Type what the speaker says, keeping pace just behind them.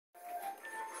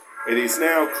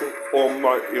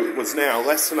It was now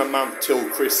less than a month till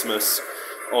Christmas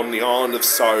on the island of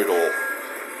Sodor.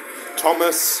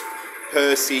 Thomas,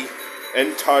 Percy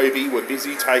and Toby were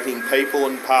busy taking people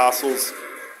and parcels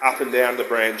up and down the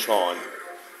branch line.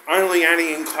 Only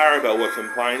Annie and Clarabelle were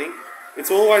complaining.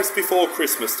 "It's always before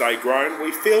Christmas," they groaned.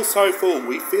 "We feel so full,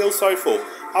 we feel so full."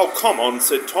 "Oh, come on,"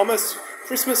 said Thomas.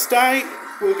 "Christmas Day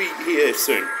will be here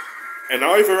soon." And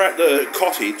over at the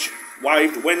cottage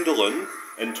waved Wendelin,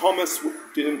 and Thomas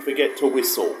didn't forget to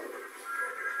whistle.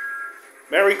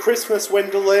 "Merry Christmas,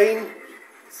 Wendeline,"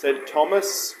 said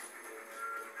Thomas.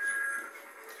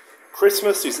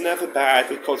 "Christmas is never bad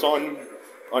because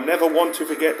I never want to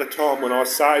forget the time when I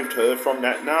saved her from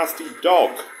that nasty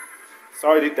dog."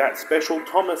 So did that special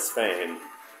Thomas fan.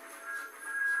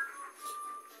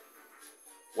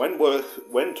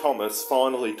 When Thomas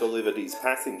finally delivered his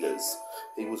passengers,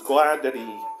 he was glad that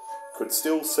he could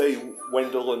still see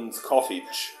Wendelin's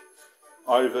cottage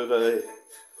over the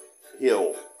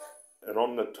hill and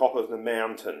on the top of the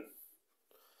mountain.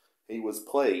 He was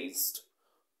pleased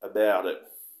about it.